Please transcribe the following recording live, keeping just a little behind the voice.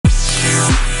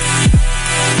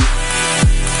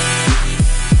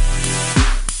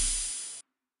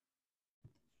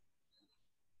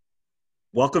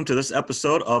Welcome to this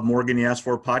episode of Morgan You Asked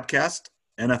For podcast,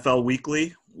 NFL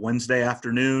Weekly, Wednesday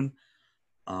afternoon.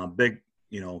 Big,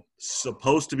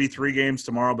 supposed to be 3 games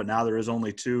tomorrow, but now there is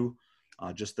only 2,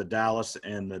 just the Dallas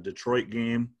and the Detroit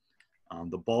game.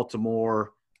 The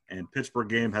Baltimore and Pittsburgh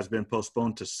game has been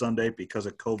postponed to Sunday because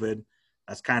of COVID.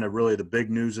 That's kind of really the big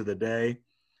news of the day.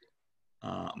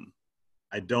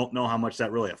 I don't know how much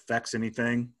that really affects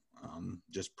anything.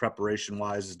 Just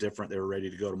preparation-wise is different. They were ready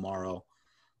to go tomorrow.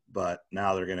 But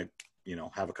now they're going to,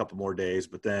 have a couple more days.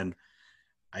 But then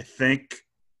I think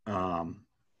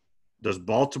does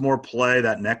Baltimore play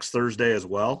that next Thursday as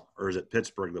well? Or is it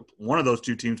Pittsburgh? One of those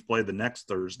 2 teams play the next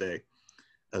Thursday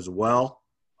as well.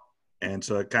 And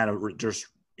so it kind of just,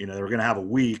 they were going to have a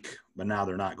week, but now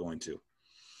they're not going to.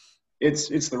 It's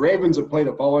the Ravens that play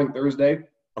the following Thursday.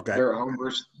 Okay. They're home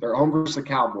versus the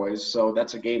Cowboys. So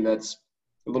that's a game that's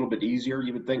a little bit easier,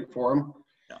 you would think, for them.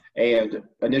 And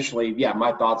initially,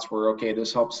 my thoughts were, okay,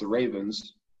 this helps the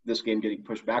Ravens, this game getting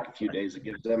pushed back a few days. It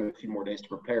gives them a few more days to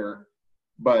prepare.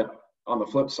 But on the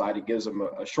flip side, it gives them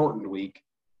a shortened week.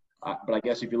 But I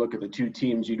guess if you look at the 2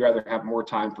 teams, you'd rather have more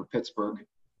time for Pittsburgh.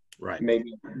 Right.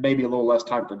 Maybe a little less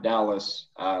time for Dallas,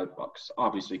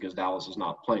 obviously because Dallas is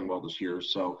not playing well this year.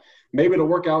 So maybe it'll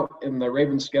work out in the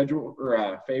Ravens' schedule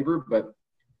or favor. But,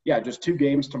 just 2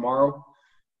 games tomorrow.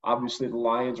 Obviously, the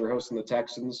Lions are hosting the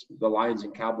Texans. The Lions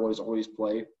and Cowboys always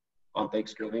play on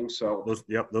Thanksgiving. So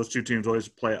those 2 teams always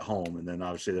play at home, and then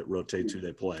obviously that rotates who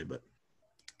they play. But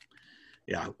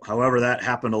however that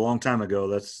happened a long time ago.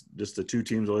 That's just the 2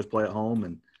 teams always play at home,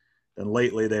 and then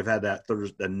lately they've had that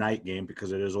Thursday night game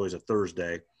because it is always a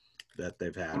Thursday that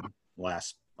they've had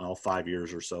last 5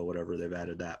 years or so, whatever they've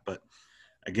added that. But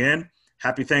again,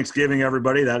 happy Thanksgiving,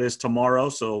 everybody. That is tomorrow,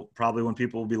 so probably when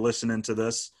people will be listening to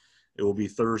this, it will be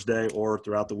Thursday or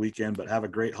throughout the weekend, but have a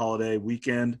great holiday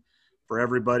weekend for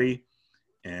everybody.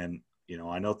 And,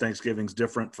 I know Thanksgiving's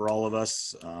different for all of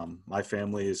us. My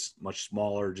family is much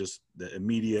smaller, just the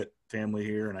immediate family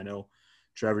here. And I know,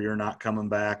 Trevor, you're not coming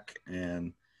back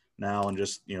and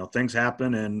just, things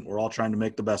happen and we're all trying to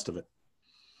make the best of it.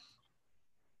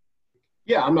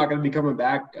 Yeah, I'm not going to be coming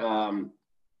back.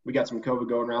 We got some COVID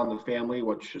going around the family,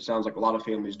 which it sounds like a lot of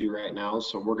families do right now.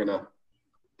 So we're going to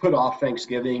put off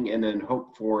Thanksgiving and then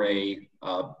hope for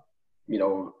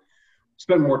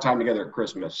spend more time together at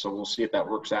Christmas. So we'll see if that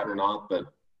works out or not, but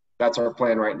that's our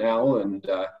plan right now. And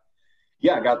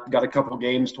got a couple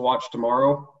games to watch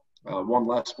tomorrow, one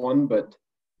less one, but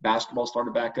basketball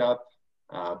started back up.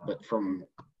 But from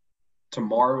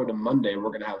tomorrow to Monday, we're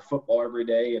going to have football every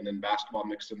day and then basketball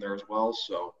mixed in there as well.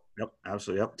 So yep,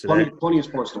 absolutely. Yep. Today, plenty of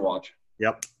sports to watch.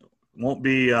 Yep. Won't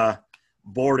be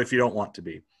bored if you don't want to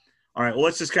be. All right, well,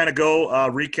 let's just kind of go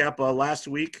recap last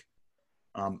week.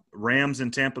 Rams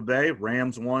in Tampa Bay.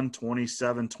 Rams won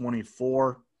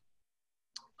 27-24.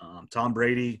 Tom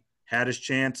Brady had his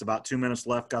chance. About 2 minutes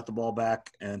left, got the ball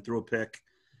back and threw a pick.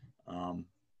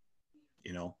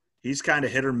 He's kind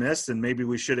of hit or miss, and maybe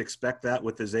we should expect that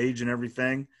with his age and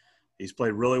everything. He's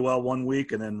played really well one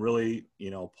week and then really,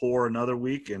 poor another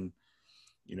week. And,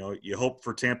 you hope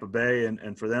for Tampa Bay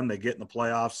and for them, they get in the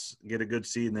playoffs, get a good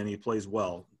seed, and then he plays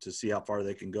well to see how far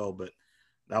they can go. But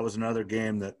that was another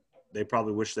game that they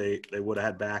probably wish they would have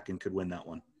had back and could win that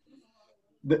one.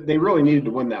 They really needed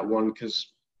to win that one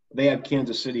because they had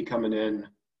Kansas City coming in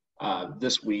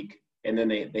this week, and then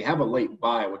they have a late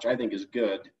bye, which I think is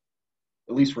good,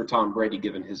 at least for Tom Brady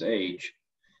given his age.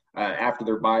 After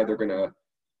their bye, they're going to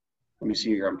 – let me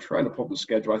see here. I'm trying to pull the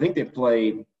schedule. I think they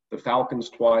play the Falcons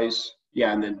twice.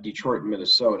 Yeah, and then Detroit and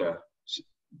Minnesota.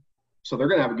 So they're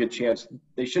going to have a good chance.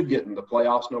 They should get in the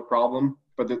playoffs, no problem.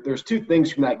 But there's 2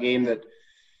 things from that game that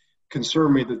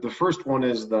concern me. The first one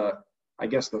is the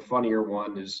funnier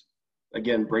one is,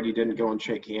 again, Brady didn't go and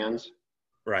shake hands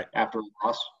right after a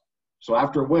loss. So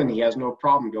after a win, he has no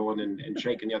problem going and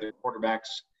shaking the other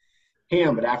quarterback's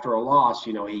hand. But after a loss,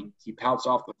 he pouts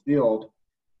off the field.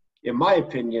 In my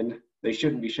opinion, they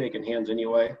shouldn't be shaking hands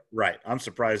anyway. Right. I'm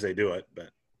surprised they do it, but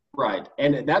 – right.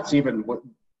 And that's even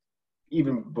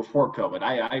before COVID.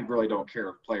 I really don't care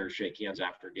if players shake hands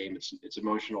after a game. It's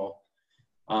emotional.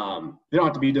 They don't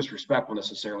have to be disrespectful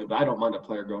necessarily, but I don't mind a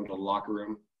player going to the locker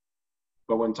room.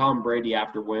 But when Tom Brady,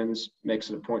 after wins, makes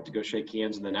it a point to go shake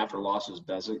hands and then after losses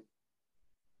doesn't,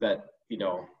 that,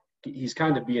 he's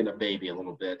kind of being a baby a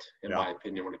little bit, in my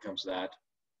opinion, when it comes to that.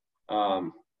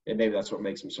 And maybe that's what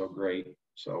makes him so great.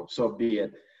 So be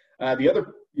it. The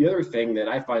other thing that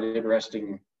I find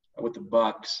interesting with the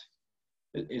Bucks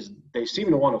is they seem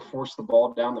to want to force the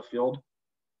ball down the field.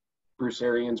 Bruce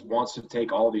Arians wants to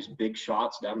take all these big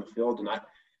shots down the field, and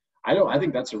I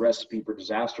think that's a recipe for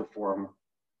disaster for them.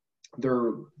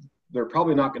 they're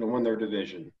probably not going to win their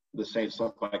division. The Saints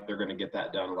look like they're going to get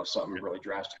that done unless something really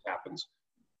drastic happens.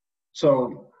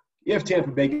 So if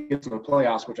Tampa Bay gets in the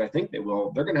playoffs, which I think they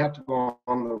will, they're going to have to go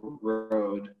on the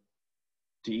road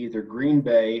to either Green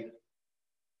Bay,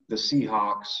 the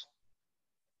Seahawks,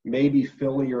 maybe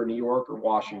Philly or New York or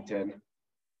Washington,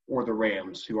 or the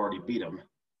Rams, who already beat them.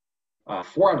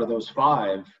 4 out of those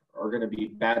 5 are going to be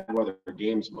bad weather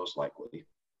games, most likely.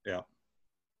 Yeah.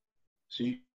 So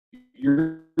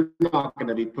you're not going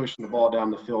to be pushing the ball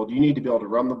down the field. You need to be able to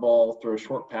run the ball, throw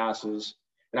short passes.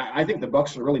 And I think the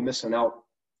Bucs are really missing out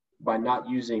by not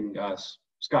using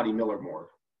Scotty Miller more.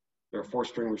 They're a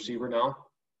 4-string receiver now.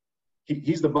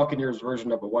 He's the Buccaneers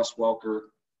version of a Wes Welker,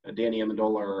 a Danny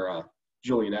Amendola, or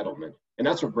Julian Edelman. And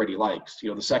that's what Brady likes.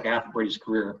 The second half of Brady's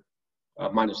career,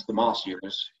 minus the Moss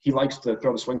years, he likes to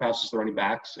throw the swing passes to running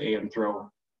backs and throw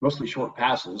mostly short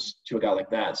passes to a guy like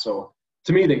that. So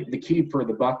to me, the key for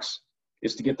the Bucs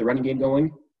is to get the running game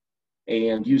going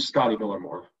and use Scotty Miller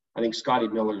more. I think Scotty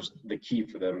Miller's the key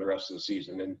for them the rest of the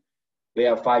season. And they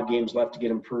have 5 games left to get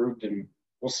improved, and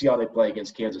we'll see how they play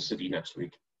against Kansas City next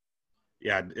week.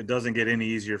 Yeah, it doesn't get any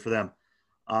easier for them.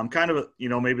 Kind of,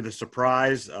 maybe the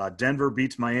surprise, Denver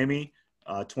beats Miami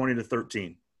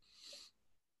 20-13.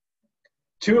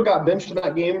 Tua got benched in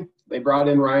that game. They brought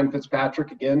in Ryan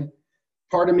Fitzpatrick again.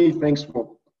 Part of me thinks,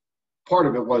 part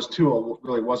of it was Tua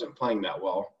really wasn't playing that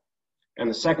well. And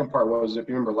the second part was, if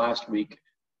you remember last week,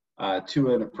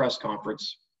 Tua in a press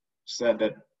conference said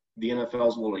that the NFL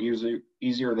is a little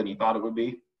easier than he thought it would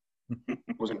be. It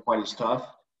wasn't quite as tough.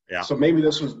 Yeah. So maybe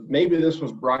this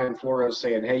was Brian Flores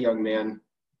saying, "Hey, young man,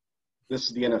 this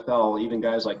is the NFL. Even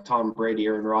guys like Tom Brady,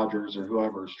 Aaron Rodgers, or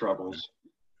whoever struggles,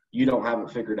 you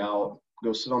haven't figured out.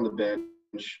 Go sit on the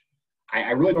bench."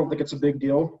 I really don't think it's a big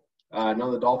deal. None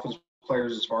of the Dolphins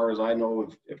players, as far as I know,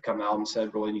 have come out and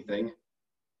said really anything.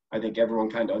 I think everyone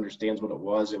kind of understands what it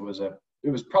was. It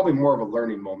was probably more of a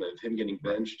learning moment of him getting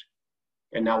benched,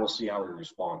 and now we'll see how he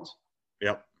responds.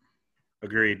 Yep,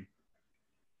 agreed.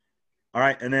 All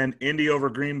right, and then Indy over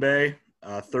Green Bay,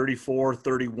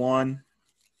 34-31.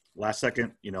 Last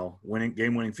second,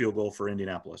 game-winning field goal for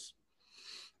Indianapolis.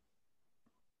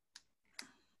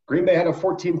 Green Bay had a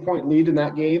 14-point lead in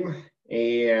that game,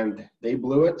 and they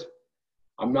blew it.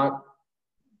 I'm not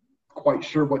quite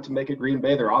sure what to make of Green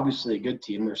Bay. They're obviously a good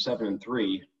team. They're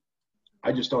 7-3.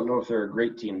 I just don't know if they're a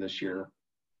great team this year,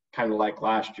 kind of like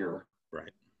last year.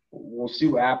 Right. We'll see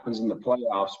what happens in the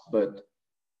playoffs, but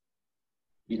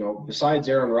besides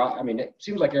Aaron Rodgers, it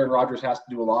seems like Aaron Rodgers has to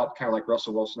do a lot, kind of like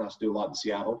Russell Wilson has to do a lot in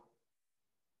Seattle.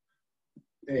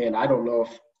 And I don't know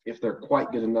if they're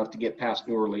quite good enough to get past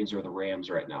New Orleans or the Rams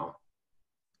right now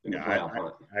in the playoff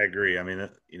hunt. I agree.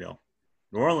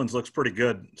 New Orleans looks pretty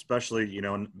good, especially,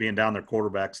 being down their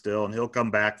quarterback still, and he'll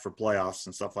come back for playoffs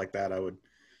and stuff like that. I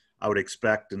would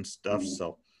expect and stuff. Mm-hmm.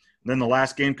 So then the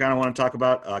last game kind of want to talk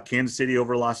about Kansas City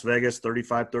over Las Vegas,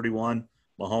 35-31.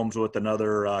 Mahomes with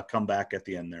another comeback at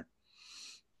the end there.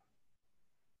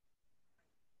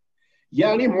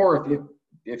 Yeah, anymore.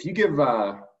 If you give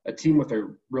a team with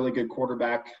a really good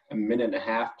quarterback a minute and a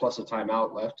half plus a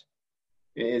timeout left,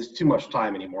 it is too much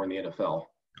time anymore in the NFL.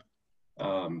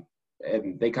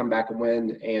 And they come back and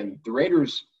win. And the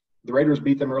Raiders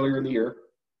beat them earlier in the year,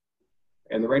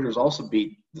 and the Raiders also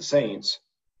beat the Saints.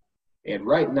 And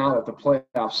right now that the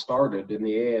playoffs started in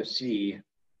the AFC,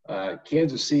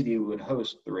 Kansas City would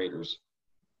host the Raiders.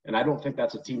 And I don't think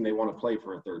that's a team they want to play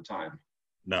for a third time.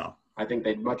 No. I think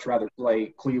they'd much rather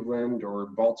play Cleveland or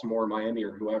Baltimore, Miami,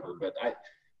 or whoever. But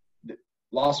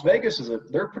Las Vegas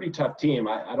they're a pretty tough team.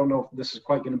 I don't know if this is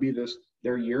quite going to be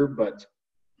their year, but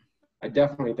I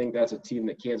definitely think that's a team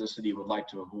that Kansas City would like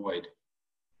to avoid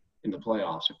in the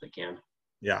playoffs if they can.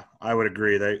 Yeah, I would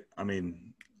agree.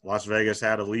 Las Vegas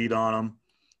had a lead on them,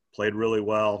 played really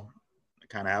well.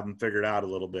 Kind of have them figured out a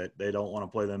little bit. They don't want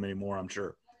to play them anymore, I'm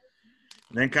sure.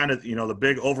 And then kind of, the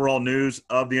big overall news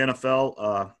of the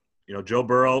NFL, Joe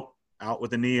Burrow out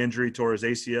with a knee injury, tore his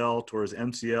ACL, tore his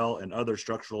MCL, and other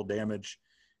structural damage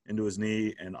into his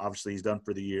knee. And obviously he's done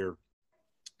for the year.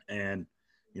 And,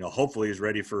 hopefully he's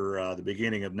ready for the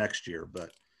beginning of next year. But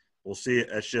we'll see.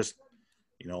 It's just,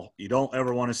 you don't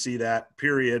ever want to see that,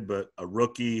 period. But a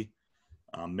rookie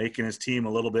making his team a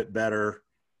little bit better,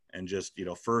 and just,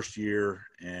 first year,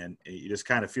 and you just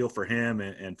kind of feel for him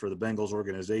and for the Bengals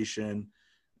organization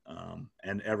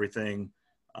and everything.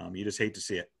 You just hate to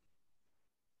see it.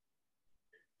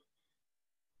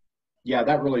 Yeah,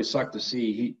 that really sucked to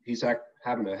see. He's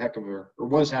having a heck of a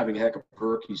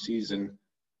rookie season.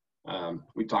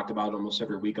 We talked about it almost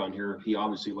every week on here. He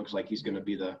obviously looks like he's going to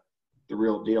be the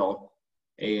real deal.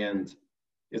 And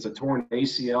It's a torn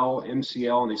ACL,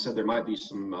 MCL, and they said there might be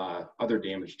some other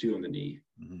damage too in the knee.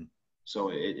 Mm-hmm. So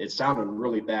it sounded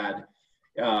really bad.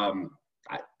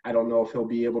 I don't know if he'll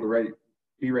be able to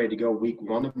be ready to go week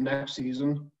 1 of next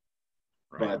season,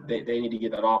 right. But they need to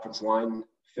get that offense line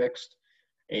fixed,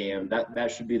 and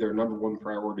that should be their number 1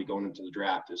 priority going into the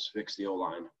draft is fix the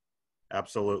O-line.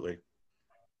 Absolutely.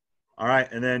 All right,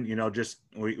 and then just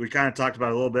we kind of talked about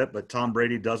it a little bit, but Tom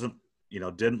Brady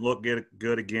didn't look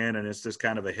good again, and it's just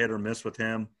kind of a hit or miss with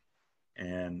him,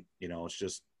 and it's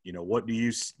just what do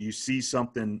you see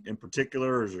something in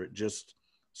particular, or is it just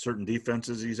certain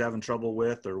defenses he's having trouble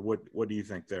with, or what do you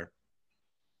think there?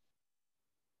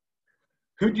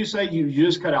 Who'd you say you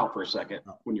just cut out for a second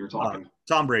when you were talking?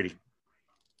 Tom Brady.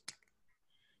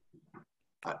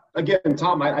 Again,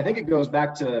 Tom, I think it goes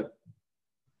back to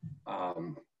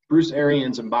Bruce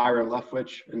Arians and Byron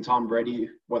Leftwich and Tom Brady,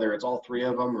 whether it's all 3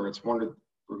 of them or it's one or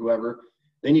whoever,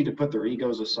 they need to put their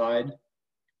egos aside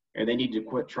and they need to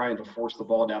quit trying to force the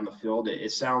ball down the field.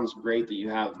 It sounds great that you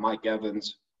have Mike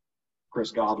Evans,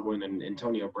 Chris Godwin, and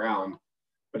Antonio Brown.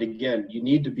 But again, you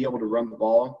need to be able to run the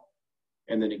ball.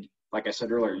 And then, like I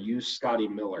said earlier, use Scotty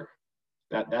Miller.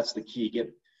 That's the key.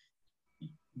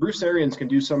 Bruce Arians can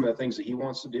do some of the things that he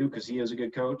wants to do because he is a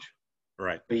good coach.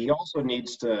 Right. But he also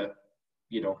needs to,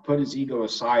 put his ego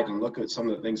aside and look at some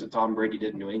of the things that Tom Brady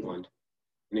did in New England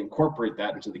and incorporate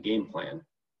that into the game plan.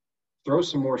 Throw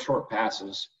some more short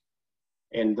passes,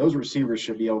 and those receivers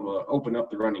should be able to open up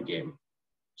the running game,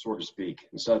 so to speak,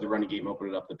 instead of the running game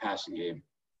opening up the passing game.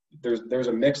 There's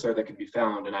a mix there that could be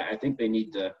found, and I think they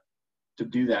need to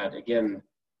do that. Again,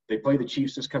 they play the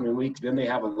Chiefs this coming week, then they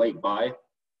have a late bye.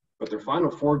 But their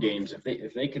final 4 games,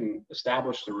 if they can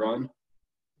establish the run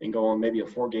and go on maybe a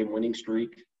 4-game winning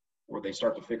streak where they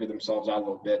start to figure themselves out a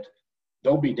little bit,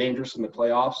 they'll be dangerous in the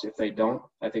playoffs. If they don't,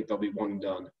 I think they'll be one and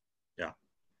done. Yeah.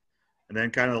 And then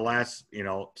kind of the last,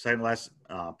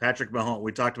 Patrick Mahomes,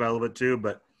 we talked about it a little bit too,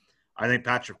 but I think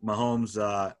Patrick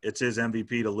Mahomes, it's his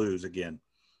MVP to lose again.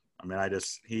 I mean,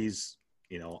 he's,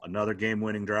 another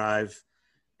game-winning drive,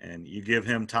 and you give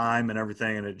him time and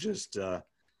everything, and it just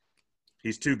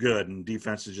he's too good, and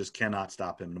defenses just cannot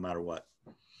stop him no matter what.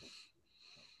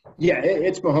 Yeah,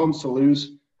 it's Mahomes to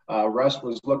lose. Russ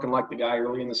was looking like the guy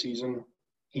early in the season.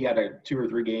 He had 2 or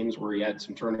 3 games where he had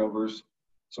some turnovers,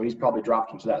 so he's probably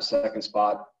dropped into that 2nd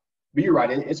spot. But you're right,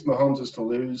 it's Mahomes' to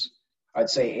lose. I'd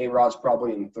say A-Rod's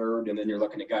probably in 3rd, and then you're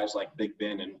looking at guys like Big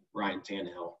Ben and Ryan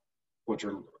Tannehill, which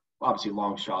are obviously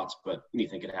long shots, but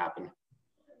anything could happen.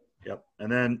 Yep.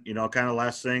 And then, kind of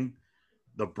last thing,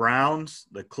 the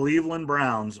Cleveland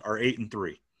Browns are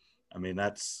 8-3. I mean,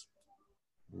 that's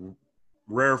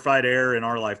rarefied air in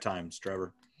our lifetimes,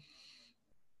 Trevor.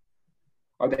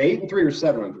 Are they 8-3 or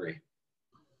 7-3?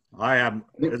 I have.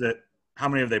 Is it? How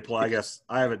many have they played? I guess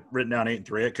I have it written down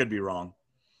 8-3. It could be wrong.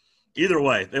 Either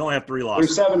way, they only have 3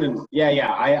 losses. They're 7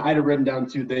 yeah. I'd have written down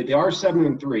 2. They are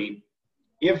 7-3.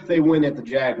 If they win at the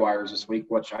Jaguars this week,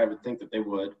 which I would think that they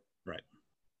would, right?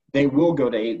 They will go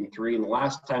to 8-3. And the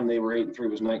last time they were 8-3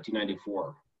 was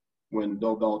 1994, when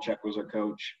Bill Belichick was their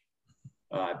coach.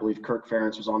 I believe Kirk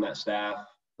Ferentz was on that staff.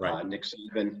 Right. Nick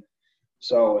Saban.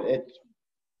 So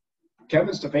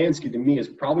Kevin Stefanski to me is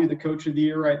probably the coach of the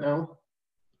year right now.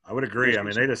 I would agree. I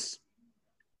mean, they just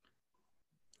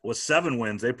with 7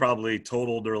 wins, they probably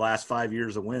totaled their last 5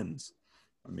 years of wins.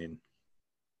 I mean,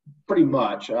 pretty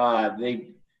much. I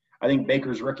think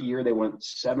Baker's rookie year they went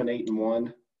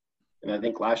 7-8-1, and I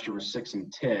think last year was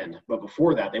 6-10. But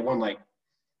before that, they won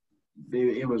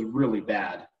it was really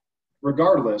bad.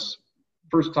 Regardless,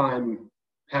 first time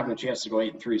having a chance to go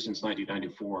 8-3 since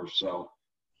 1994. So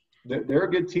they're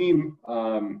a good team.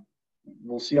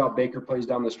 We'll see how Baker plays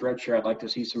down the stretch here. I'd like to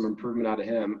see some improvement out of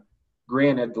him.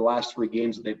 Granted, the last 3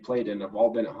 games that they've played in have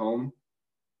all been at home,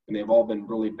 and they've all been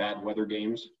really bad weather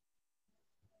games.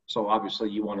 So obviously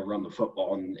you want to run the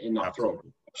football and not throw it.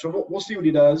 So we'll see what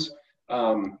he does.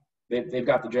 They've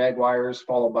got the Jaguars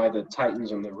followed by the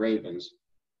Titans and the Ravens.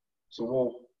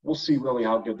 So we'll see really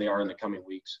how good they are in the coming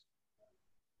weeks.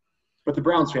 But the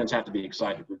Browns fans have to be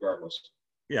excited regardless.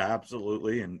 Yeah,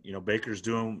 absolutely. And, Baker's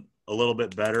doing a little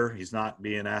bit better. He's not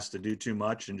being asked to do too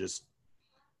much and just,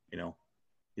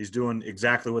 he's doing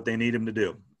exactly what they need him to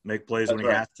do. Make plays when he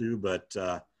has to, but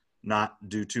not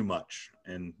do too much.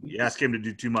 And you ask him to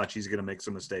do too much, he's going to make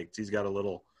some mistakes. He's got a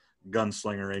little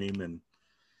gunslinger in him, and,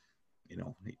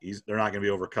 they're not going to be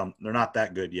overcome. They're not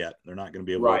that good yet. They're not going to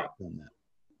be able to overcome that.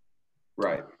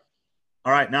 Right.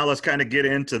 All right, now let's kind of get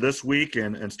into this week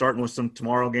and starting with some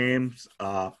tomorrow games.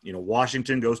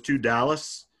 Washington goes to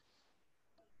Dallas.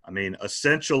 I mean,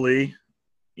 essentially,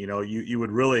 you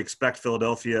would really expect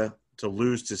Philadelphia to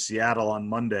lose to Seattle on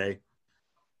Monday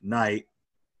night.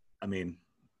 I mean,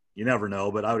 you never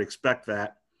know, but I would expect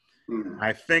that.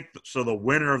 I think so. The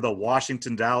winner of the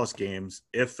Washington-Dallas games,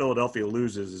 if Philadelphia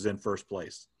loses, is in first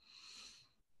place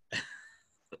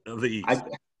of the East.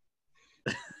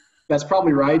 That's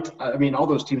probably right. I mean, all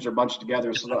those teams are bunched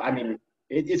together. So, I mean,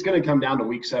 it's going to come down to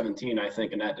week 17, I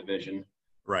think, in that division.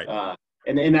 Right.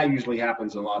 And that usually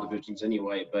happens in a lot of divisions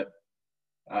anyway. But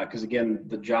because, again,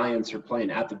 the Giants are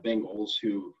playing at the Bengals,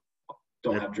 who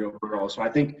don't have Joe Burrow. So I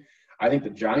think the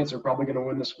Giants are probably going to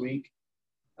win this week.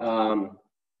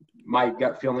 My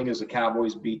gut feeling is the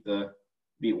Cowboys beat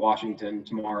Washington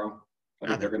tomorrow. I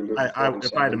think they're going to move.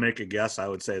 If I had to make a guess, I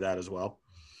would say that as well.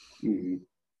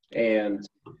 Mm-hmm.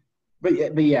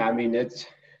 But yeah, I mean, it's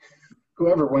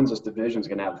whoever wins this division is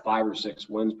going to have 5 or 6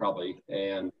 wins probably.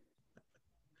 And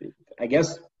I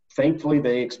guess thankfully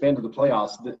they expanded the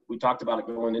playoffs. We talked about it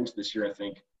going into this year, I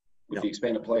think, with the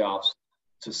expanded playoffs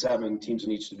to 7 teams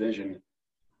in each division.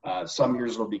 Some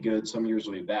years it'll be good, some years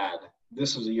it'll be bad.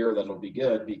 This is a year that'll be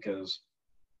good because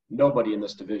nobody in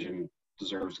this division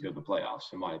deserves to go to the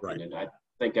playoffs, in my opinion. I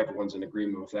think everyone's in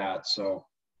agreement with that. So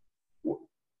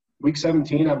week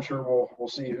 17, I'm sure we'll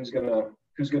see who's gonna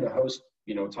host,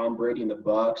 Tom Brady and the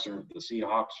Bucs or the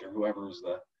Seahawks or whoever is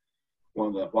one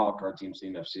of the wild card teams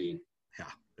in the NFC. Yeah,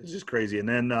 it's just crazy. And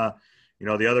then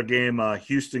the other game,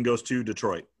 Houston goes to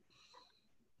Detroit.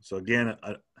 So again,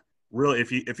 really,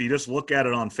 if you just look at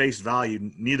it on face value,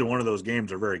 neither one of those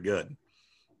games are very good.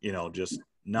 Just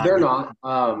not. They're not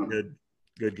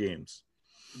good games.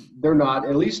 They're not.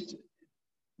 At least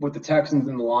with the Texans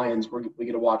and the Lions, we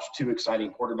get to watch 2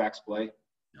 exciting quarterbacks play.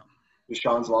 Yeah.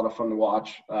 Deshaun's a lot of fun to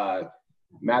watch.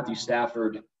 Matthew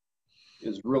Stafford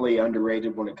is really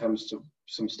underrated when it comes to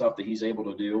some stuff that he's able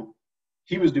to do.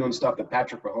 He was doing stuff that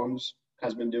Patrick Mahomes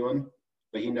has been doing,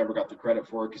 but he never got the credit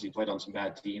for it because he played on some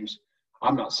bad teams.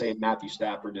 I'm not saying Matthew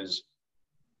Stafford is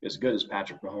as good as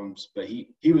Patrick Mahomes, but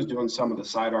he was doing some of the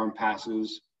sidearm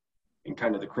passes and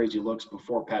kind of the crazy looks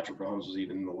before Patrick Mahomes was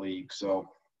even in the league. So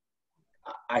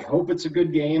I hope it's a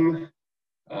good game.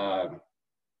 I'm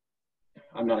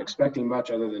not expecting much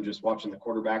other than just watching the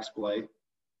quarterbacks play.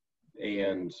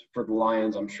 And for the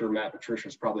Lions, I'm sure Matt Patricia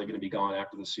is probably going to be gone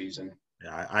after the season.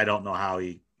 Yeah, I don't know how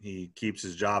he keeps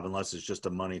his job unless it's just a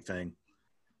money thing,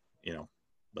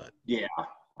 But yeah,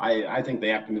 I think they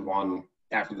have to move on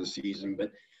after the season.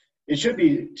 But it should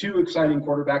be 2 exciting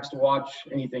quarterbacks to watch.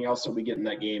 Anything else that we get in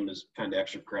that game is kind of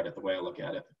extra credit, the way I look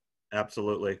at it.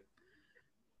 Absolutely.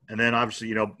 And then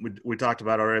obviously, we talked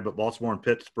about it already, but Baltimore and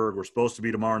Pittsburgh were supposed to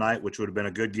be tomorrow night, which would have been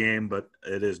a good game, but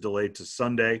it is delayed to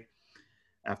Sunday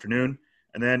afternoon.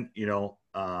 And then,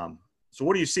 so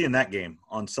what do you see in that game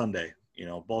on Sunday,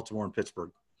 Baltimore and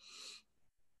Pittsburgh?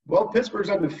 Well, Pittsburgh's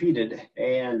undefeated,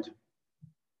 and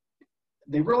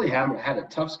they really haven't had a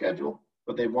tough schedule,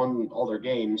 but they've won all their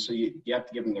games, so you have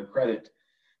to give them their credit.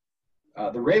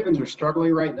 The Ravens are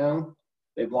struggling right now.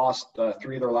 They've lost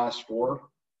 3 of their last 4.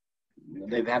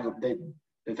 They've had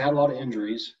a lot of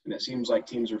injuries, and it seems like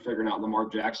teams are figuring out Lamar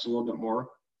Jackson a little bit more.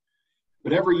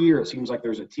 But every year it seems like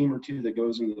there's a team or 2 that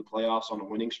goes into the playoffs on a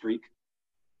winning streak,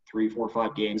 3, 4,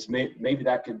 5 games. Maybe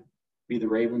that could be the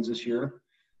Ravens this year.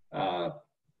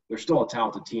 They're still a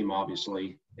talented team,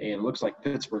 obviously, and it looks like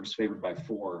Pittsburgh's favored by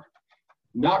 4.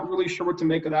 Not really sure what to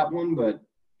make of that one, but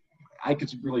I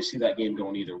could really see that game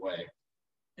going either way.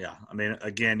 Yeah, I mean,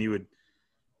 again, you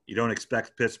don't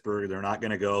expect Pittsburgh. They're not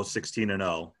going to go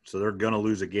 16-0, so they're going to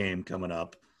lose a game coming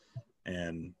up,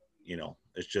 and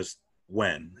it's just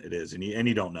when it is, and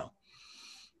you don't know.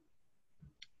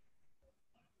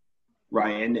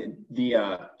 Right, and the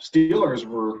Steelers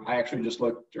were. I actually just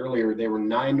looked earlier. They were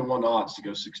 9-1 odds to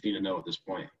go 16-0 at this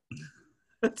point.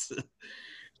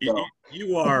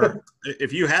 You are.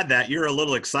 If you had that, you're a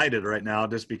little excited right now,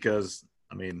 just because.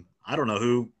 I mean, I don't know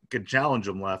who could challenge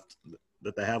them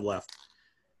that they have left.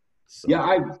 So.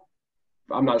 Yeah,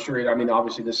 I'm not sure. I mean,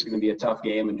 obviously this is going to be a tough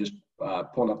game, and just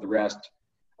pulling up the rest.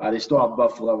 They still have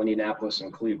Buffalo, Indianapolis,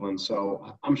 and Cleveland,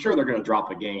 so I'm sure they're going to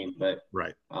drop a game. But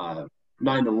right.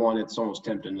 9-1, it's almost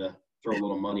tempting to throw a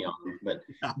little money on them. But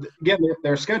again,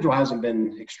 their schedule hasn't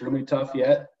been extremely tough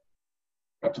yet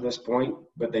up to this point,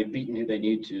 but they've beaten who they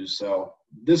need to. So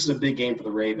this is a big game for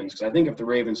the Ravens, because I think if the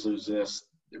Ravens lose this,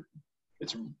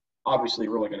 it's obviously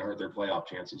really going to hurt their playoff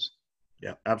chances.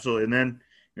 Yeah, absolutely. And then,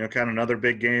 kind of another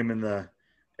big game in the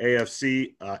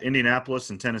AFC, Indianapolis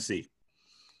and Tennessee.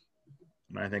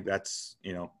 And I think that's,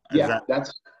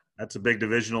 that's a big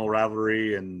divisional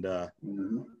rivalry, and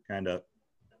kind of,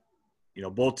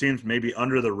 both teams maybe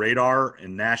under the radar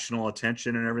and national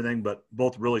attention and everything, but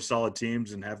both really solid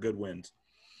teams and have good wins.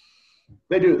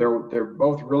 They do. They're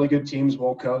both really good teams,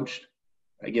 well coached.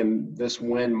 Again, this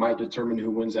win might determine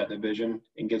who wins that division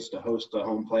and gets to host a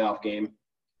home playoff game.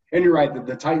 And you're right,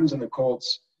 the Titans and the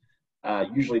Colts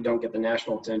usually don't get the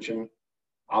national attention.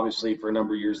 Obviously, for a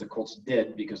number of years, the Colts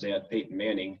did because they had Peyton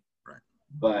Manning. Right.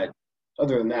 But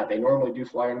other than that, they normally do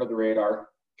fly under the radar,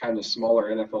 kind of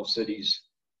smaller NFL cities.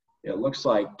 It looks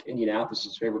like Indianapolis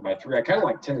is favored by 3. I kind of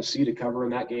like Tennessee to cover in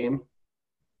that game.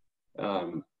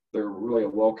 They're really a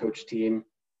well-coached team.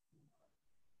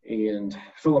 And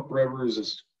Phillip Rivers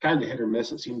is kind of hit or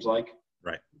miss, it seems like.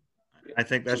 Right. I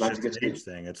think that's just an age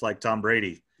thing. It's like Tom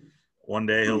Brady. One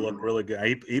day he'll look really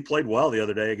good. He played well the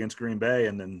other day against Green Bay,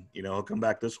 and then, he'll come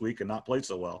back this week and not play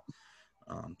so well.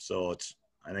 So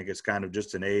I think it's kind of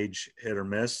just an age hit or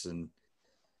miss,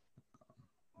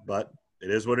 but it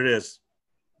is what it is.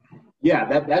 Yeah,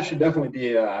 that should definitely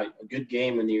be a good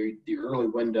game in the early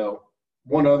window.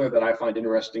 One other that I find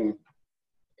interesting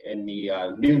in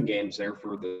the noon games there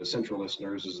for the Central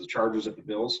listeners is the Chargers at the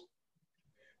Bills.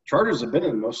 Chargers have been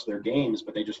in most of their games,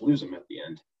 but they just lose them at the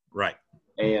end. Right.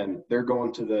 And they're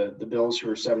going to the Bills, who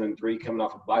are 7-3, coming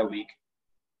off a bye week.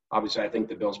 Obviously, I think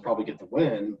the Bills probably get the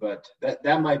win, but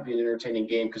that might be an entertaining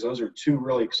game because those are two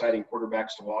really exciting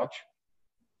quarterbacks to watch.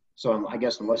 So I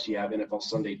guess unless you have NFL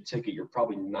Sunday ticket, you're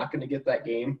probably not going to get that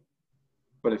game.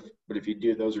 But if you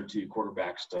do, those are two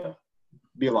quarterbacks to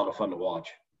be a lot of fun to watch.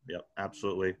 Yep,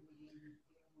 absolutely.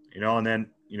 And then,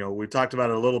 we talked about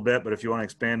it a little bit, but if you want to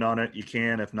expand on it, you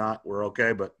can. If not, we're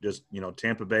okay. But just,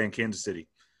 Tampa Bay and Kansas City.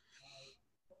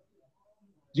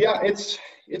 Yeah, it's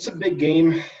a big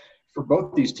game for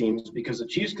both these teams because the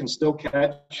Chiefs can still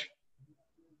catch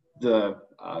the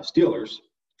Steelers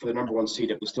for the number 1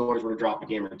 seed if the Steelers were to drop a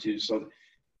game or two. So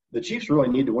the Chiefs really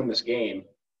need to win this game.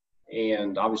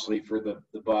 And obviously for the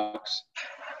Bucks,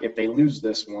 if they lose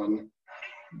this one,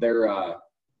 they're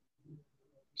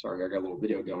sorry, I got a little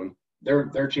video going.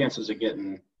 Their chances of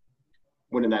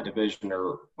winning that division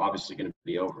are obviously going to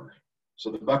be over.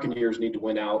 So the Buccaneers need to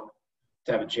win out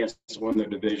to have a chance to win their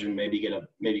division, maybe get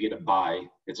a bye.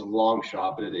 It's a long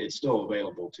shot, but it's still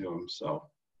available to them. So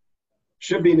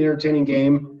should be an entertaining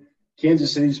game.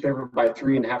 Kansas City's favored by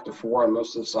 3.5 to 4 on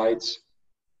most of the sites.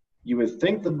 You would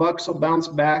think the Bucks will bounce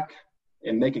back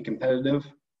and make it competitive.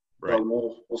 Right. But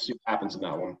we'll see what happens in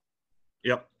that one.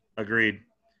 Yep, agreed.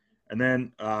 And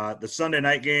then the Sunday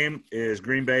night game is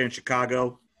Green Bay and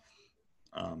Chicago.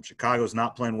 Chicago's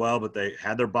not playing well, but they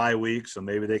had their bye week, so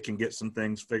maybe they can get some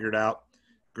things figured out.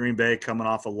 Green Bay coming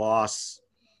off a loss.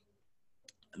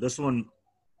 This one,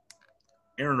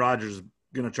 Aaron Rodgers is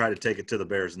going to try to take it to the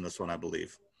Bears in this one, I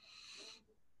believe.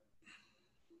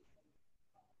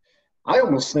 I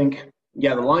almost think,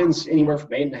 the line's anywhere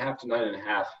from 8.5 to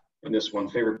 9.5 in this one.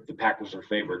 The Packers are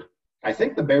favored. I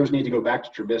think the Bears need to go back to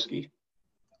Trubisky.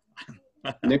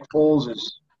 Nick Foles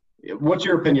is – what's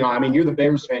your opinion on it? I mean, you're the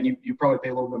Bears fan. You probably pay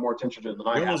a little bit more attention to it than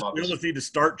I have. We almost need to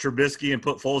start Trubisky and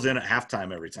put Foles in at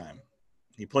halftime every time.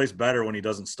 He plays better when he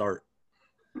doesn't start.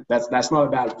 That's not a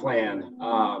bad plan.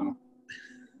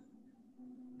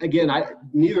 Again,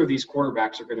 neither of these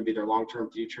quarterbacks are going to be their long-term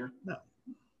future. No.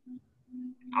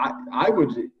 I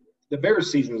would – the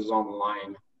Bears' season is on the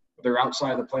line. They're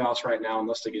outside the playoffs right now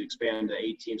unless they get expanded to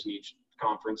 8 teams in each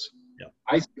conference. Yeah.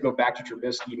 I go back to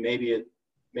Trubisky. Maybe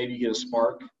you get a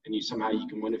spark and you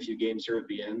can win a few games here at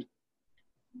the end.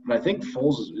 But I think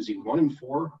Foles is he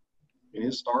 1-4 in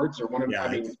his starts or one? Yeah,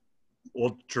 I mean,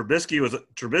 well, Trubisky was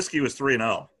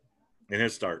 3-0 in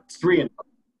his starts. 3-0.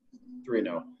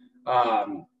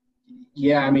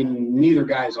 Yeah, I mean, neither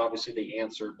guy is obviously the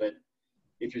answer, but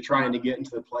if you're trying to get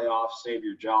into the playoffs, save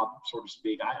your job, so to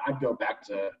speak, I'd go back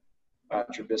to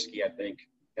Trubisky, I think,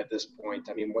 at this point.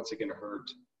 I mean, what's it going to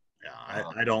hurt? Yeah,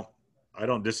 I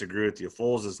don't disagree with you.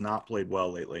 Foles has not played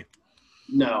well lately.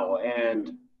 No,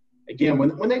 and again,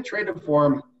 when they traded for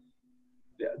him,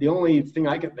 the only thing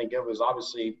I could think of was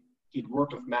obviously he'd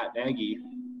worked with Matt Nagy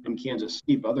in Kansas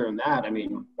City. But other than that, I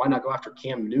mean, why not go after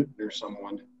Cam Newton or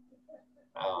someone?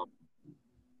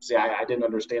 I didn't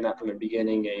understand that from the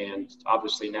beginning, and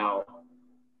obviously now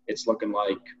it's looking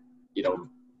like,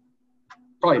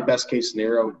 probably best case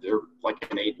scenario, they're like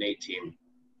an 8-8 team.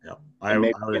 Yeah, I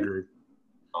would agree.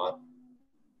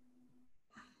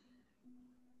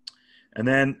 And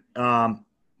then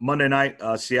Monday night,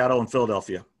 Seattle and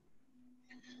Philadelphia.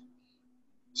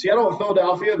 Seattle and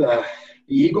Philadelphia, the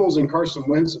Eagles and Carson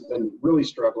Wentz have been really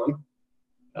struggling.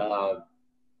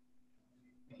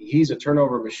 He's a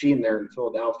turnover machine there in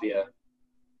Philadelphia.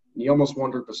 And you almost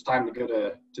wonder if it's time to go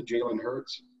to Jalen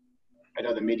Hurts. I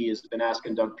know the media has been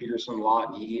asking Doug Peterson a lot,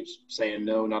 and he keeps saying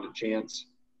no, not a chance.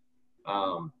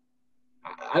 I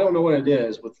don't know what it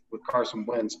is with Carson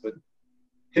Wentz, but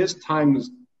his time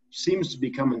seems to be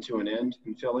coming to an end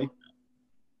in Philly.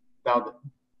 Now,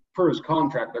 per his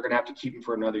contract, they're going to have to keep him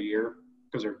for another year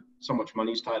because there's so much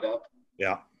money's tied up.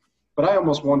 Yeah. But I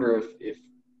almost wonder if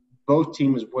both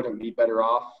teams wouldn't be better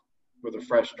off with a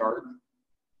fresh start.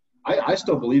 I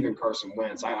still believe in Carson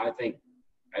Wentz. I think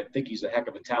he's a heck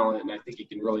of a talent, and I think he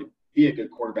can really be a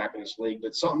good quarterback in this league.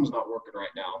 But something's not working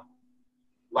right now.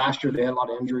 Last year they had a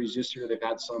lot of injuries. This year they've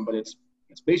had some, but it's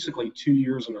basically 2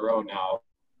 years in a row now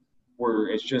where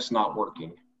it's just not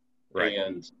working. Right.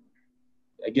 And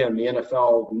again, the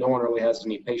NFL, no one really has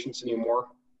any patience anymore.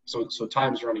 So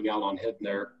time's running out on him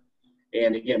there.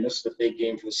 And again, this is a big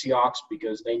game for the Seahawks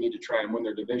because they need to try and win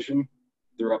their division.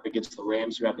 They're up against the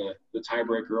Rams, who have the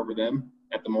tiebreaker over them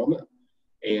at the moment.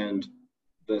 And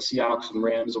the Seahawks and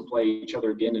Rams will play each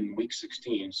other again in Week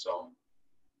 16. So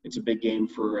it's a big game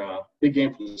for the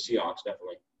Seahawks,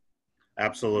 definitely.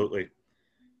 Absolutely.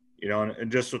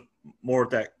 And just more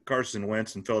with that Carson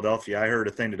Wentz in Philadelphia, I heard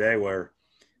a thing today where,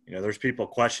 there's people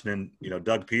questioning,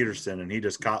 Doug Peterson, and he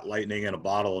just caught lightning in a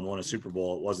bottle and won a Super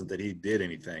Bowl. It wasn't that he did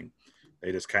anything.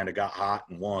 They just kind of got hot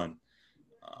and won.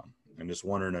 I'm just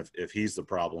wondering if he's the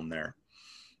problem there.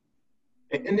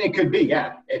 And they could be,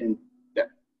 yeah. And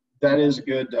that is a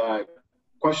good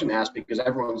question to ask because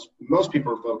most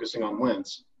people are focusing on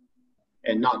Wentz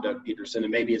and not Doug Peterson,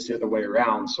 and maybe it's the other way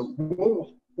around. So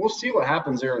we'll see what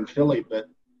happens there in Philly, but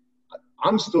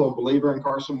I'm still a believer in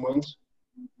Carson Wentz,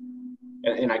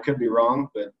 and I could be wrong,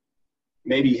 but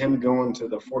maybe him going to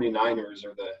the 49ers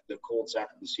or the Colts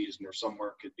after the season or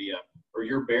somewhere could be or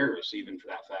your Bears even for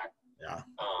that fact. Yeah.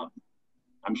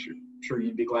 I'm sure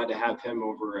you'd be glad to have him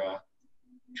over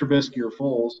Trubisky or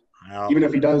Foles. Well, even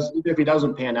if he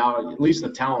doesn't pan out, at least the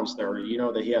talent's there.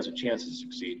 That he has a chance to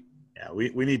succeed. Yeah,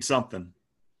 we need something.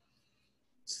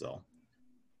 So,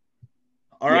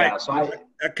 all right. So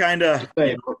that kind of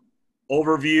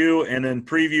overview and then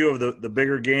preview of the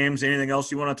bigger games. Anything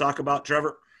else you want to talk about,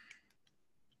 Trevor?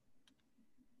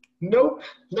 Nope,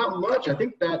 not much. I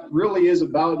think that really is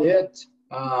about it.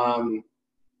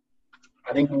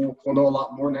 I think we'll know a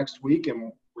lot more next week,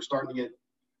 and we're starting to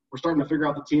figure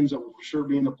out the teams that will for sure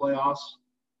be in the playoffs.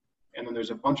 And then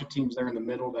there's a bunch of teams there in the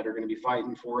middle that are going to be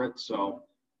fighting for it. So,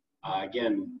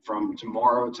 again, from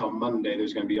tomorrow till Monday,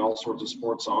 there's going to be all sorts of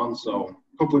sports on. So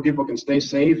hopefully people can stay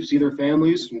safe, see their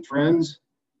families and friends,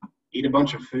 eat a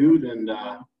bunch of food, and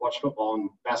watch football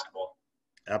and basketball.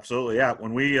 Absolutely, yeah.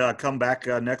 When we come back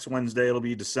next Wednesday, it'll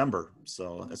be December.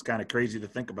 So that's kind of crazy to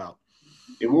think about.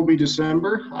 It will be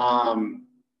December. And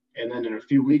then in a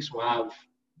few weeks, we'll have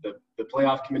the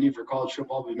playoff committee for college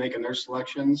football will be making their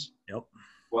selections. Yep.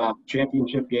 We'll have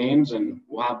championship games, and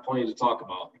we'll have plenty to talk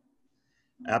about.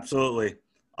 Absolutely.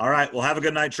 All right. Well, have a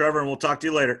good night, Trevor, and we'll talk to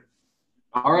you later.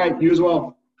 All right. You as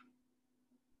well.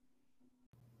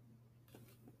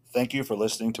 Thank you for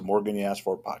listening to More Than You Asked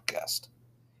For podcast.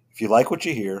 If you like what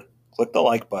you hear, click the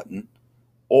like button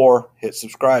or hit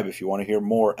subscribe if you want to hear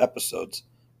more episodes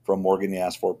from More Than You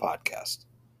Asked For podcast.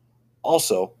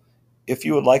 Also, if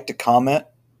you would like to comment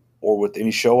or with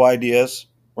any show ideas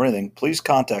or anything, please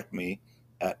contact me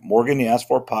at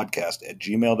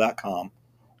morganyouaskforpodcast@gmail.com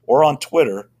or on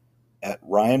Twitter at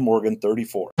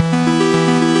RyanMorgan34.